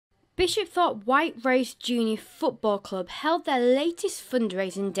Bishopthorpe White Rose Junior Football Club held their latest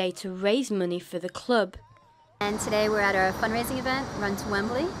fundraising day to raise money for the club. And today we're at our fundraising event, Run to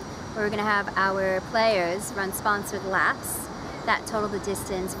Wembley, where we're going to have our players run sponsored laps that total the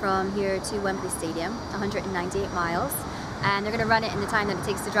distance from here to Wembley Stadium, 198 miles. And they're going to run it in the time that it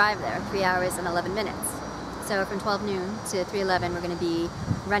takes to drive there, 3 hours and 11 minutes. So from 12 noon to 3:11 we're going to be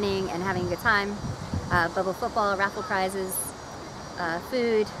running and having a good time. Bubble football, raffle prizes,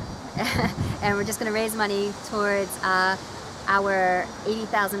 food, and we're just going to raise money towards our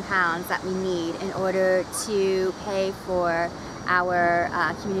 £80,000 that we need in order to pay for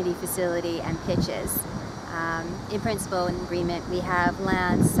our community facility and pitches. In principle, in agreement, we have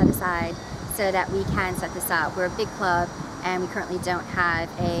land set aside so that we can set this up. We're a big club and we currently don't have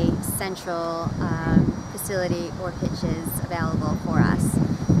a central facility or pitches available for us.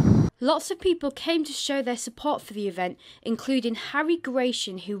 Lots of people came to show their support for the event, including Harry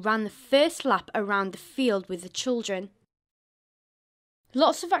Gratian, who ran the first lap around the field with the children.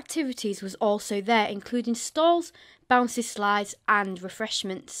 Lots of activities was also there, including stalls, bouncy slides and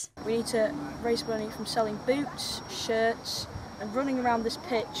refreshments. We need to raise money from selling boots, shirts and running around this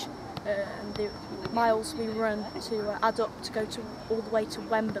pitch and the miles we run to add up to go all the way to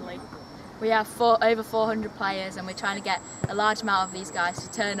Wembley. We have over 400 players and we're trying to get a large amount of these guys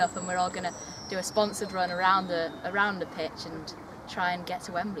to turn up, and we're all going to do a sponsored run around the pitch and try and get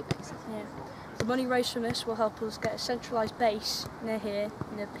to Wembley basically. Yeah. The money raised from this will help us get a centralised base near here,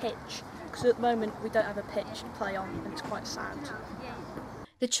 near the pitch, because at the moment we don't have a pitch to play on and it's quite sad.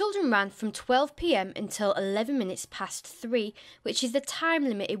 The children ran from 12 p.m. until 11 minutes past 3, which is the time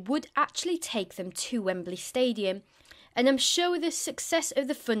limit it would actually take them to Wembley Stadium. And I'm sure with the success of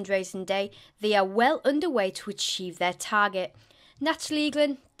the fundraising day, they are well underway to achieve their target. Natalie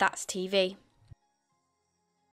Eaglin, That's TV.